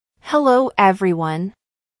Hello everyone.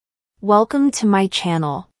 Welcome to my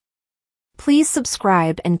channel. Please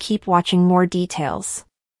subscribe and keep watching more details.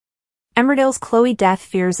 Emmerdale's Chloe death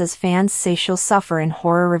fears as fans say she'll suffer in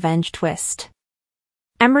horror revenge twist.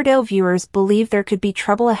 Emmerdale viewers believe there could be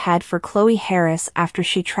trouble ahead for Chloe Harris after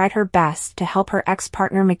she tried her best to help her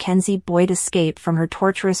ex-partner Mackenzie Boyd escape from her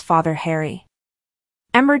torturous father Harry.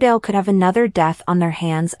 Emmerdale could have another death on their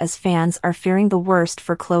hands as fans are fearing the worst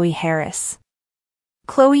for Chloe Harris.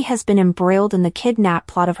 Chloe has been embroiled in the kidnap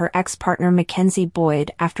plot of her ex-partner Mackenzie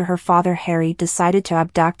Boyd after her father Harry decided to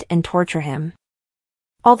abduct and torture him.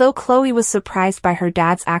 Although Chloe was surprised by her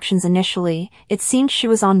dad's actions initially, it seemed she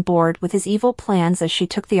was on board with his evil plans as she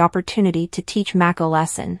took the opportunity to teach Mac a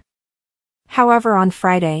lesson. However, on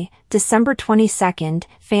Friday, December 22nd,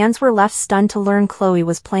 fans were left stunned to learn Chloe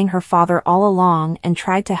was playing her father all along and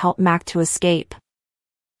tried to help Mac to escape.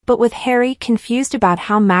 But with Harry confused about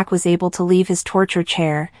how Mac was able to leave his torture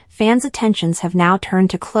chair, fans' attentions have now turned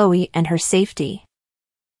to Chloe and her safety.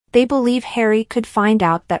 They believe Harry could find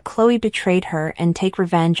out that Chloe betrayed her and take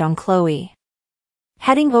revenge on Chloe.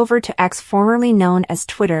 Heading over to X, formerly known as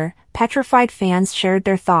Twitter, petrified fans shared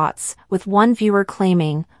their thoughts, with one viewer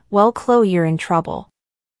claiming, "Well, Chloe, you're in trouble."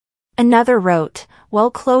 Another wrote, "Well,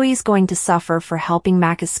 Chloe's going to suffer for helping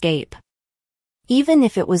Mac escape. Even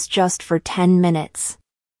if it was just for 10 minutes.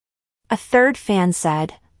 A third fan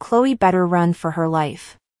said, "Chloe better run for her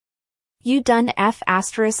life. You done F***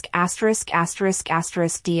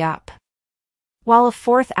 D up." While a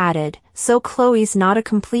fourth added, "So Chloe's not a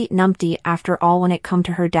complete numpty after all when it come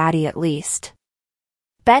to her daddy at least.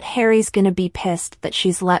 Bet Harry's gonna be pissed that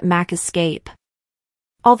she's let Mac escape."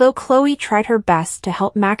 Although Chloe tried her best to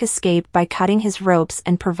help Mac escape by cutting his ropes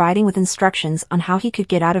and providing with instructions on how he could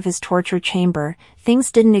get out of his torture chamber,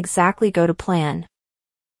 things didn't exactly go to plan.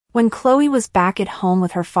 When Chloe was back at home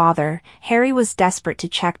with her father, Harry was desperate to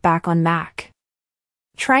check back on Mac.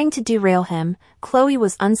 Trying to derail him, Chloe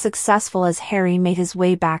was unsuccessful as Harry made his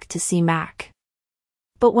way back to see Mac.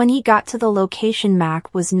 But when he got to the location,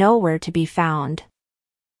 Mac was nowhere to be found.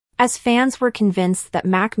 As fans were convinced that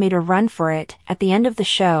Mac made a run for it, at the end of the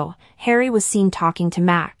show, Harry was seen talking to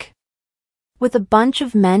Mac. With a bunch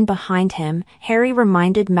of men behind him, Harry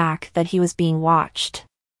reminded Mac that he was being watched.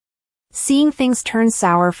 Seeing things turn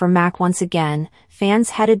sour for Mac once again, fans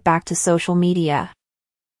headed back to social media.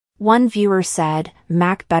 One viewer said,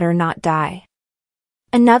 "Mac better not die."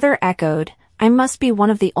 Another echoed, "I must be one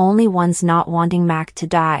of the only ones not wanting Mac to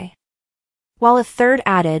die." While a third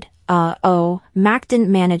added, oh, Mac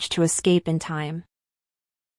didn't manage to escape in time."